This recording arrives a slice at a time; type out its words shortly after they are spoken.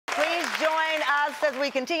us as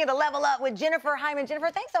we continue to level up with Jennifer Hyman.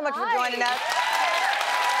 Jennifer, thanks so much for joining us.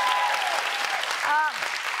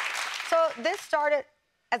 So this started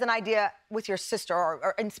as an idea with your sister,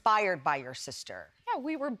 or inspired by your sister. Yeah,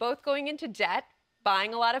 we were both going into debt,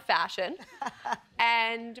 buying a lot of fashion.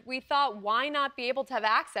 And we thought, why not be able to have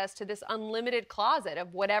access to this unlimited closet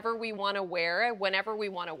of whatever we want to wear, whenever we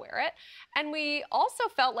want to wear it. And we also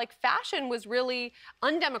felt like fashion was really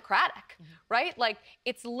undemocratic, right? Like,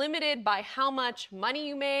 it's limited by how much money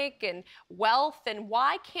you make and wealth, and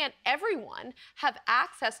why can't everyone have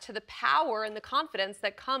access to the power and the confidence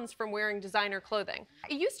that comes from wearing designer clothing?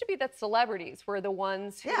 It used to be that celebrities were the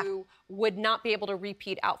ones who would not be able to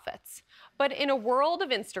repeat outfits. But in a world of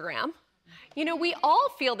Instagram, you know, we all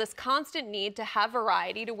feel this constant need to have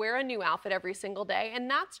variety, to wear a new outfit every single day, and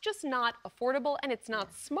that's just not affordable, and it's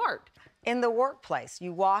not smart. In the workplace,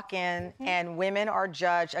 you walk in and women are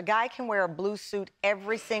judged. A guy can wear a blue suit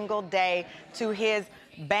every single day to his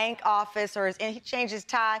bank office, or he changes his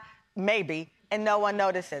tie, maybe, and no one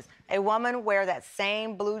notices. A woman wear that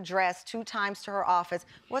same blue dress 2 times to her office.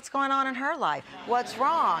 What's going on in her life? What's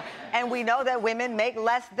wrong? And we know that women make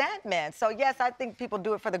less than men. So yes, I think people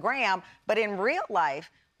do it for the gram, but in real life,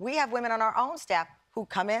 we have women on our own staff who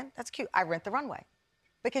come in, that's cute, I rent the runway.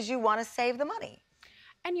 Because you want to save the money.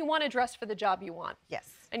 And you want to dress for the job you want. Yes.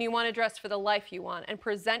 And you want to dress for the life you want and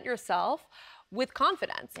present yourself with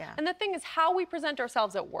confidence. Yeah. And the thing is, how we present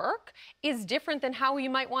ourselves at work is different than how you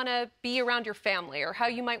might want to be around your family, or how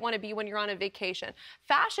you might want to be when you're on a vacation.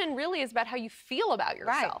 Fashion really is about how you feel about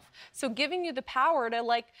yourself. Right. So giving you the power to,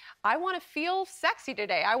 like, I want to feel sexy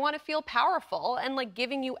today, I want to feel powerful, and like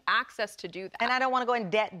giving you access to do that. And I don't want to go in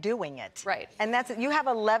debt doing it. Right. And that's it. You have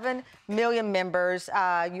 11 million members.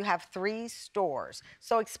 You have 3 stores.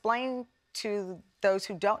 So explain to those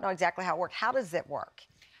who don't know exactly how it works. How does it work?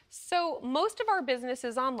 So most of our business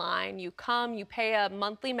is online. You come, you pay a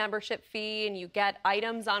monthly membership fee, and you get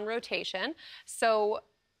items on rotation. So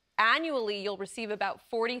annually, you'll receive about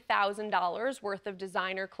 $40,000 worth of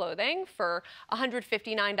designer clothing for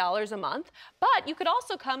 $159 a month. But you could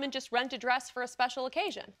also come and just rent a dress for a special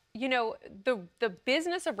occasion. You know, the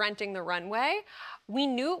business of renting the runway, we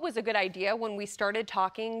knew it was a good idea when we started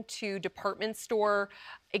talking to department store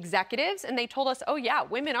executives, and they told us, oh yeah,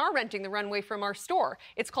 women are renting the runway from our store.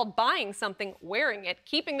 It's called buying something, wearing it,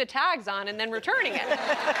 keeping the tags on, and then returning it.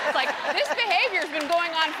 It's like, this behavior's been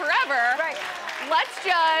going on forever. Right.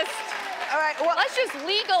 All right, well, let's just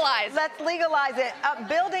legalize it. Let's legalize it.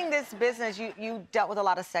 Building this business, you dealt with a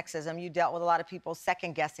lot of sexism. You dealt with a lot of people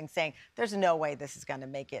second-guessing, saying, there's no way this is going to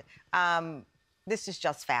make it. This is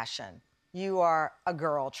just fashion. You are a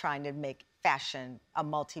girl trying to make fashion a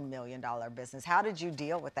multi-million-dollar business. How did you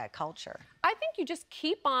deal with that culture? I think you just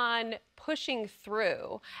keep on pushing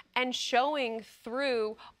through and showing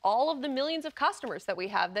through all of the millions of customers that we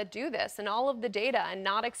have that do this, and all of the data, and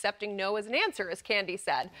not accepting no as an answer, as Candy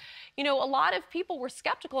said. You know, a lot of people were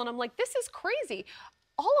skeptical, and I'm like, this is crazy.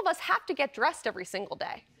 All of us have to get dressed every single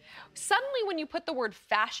day. Suddenly, when you put the word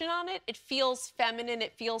fashion on it, it feels feminine,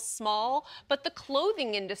 it feels small, but the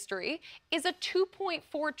clothing industry is a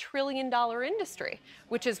 $2.4 trillion industry,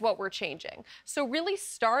 which is what we're changing. So really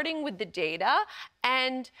starting with the data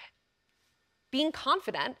and being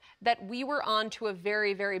confident that we were on to a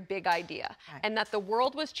very, very big idea, and that the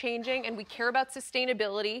world was changing, and we care about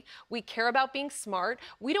sustainability, we care about being smart.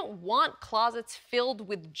 We don't want closets filled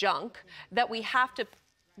with junk that we have to,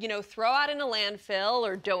 you know, throw out in a landfill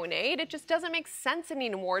or donate. It just doesn't make sense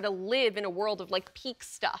anymore to live in a world of like peak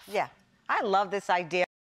stuff. Yeah, I love this idea.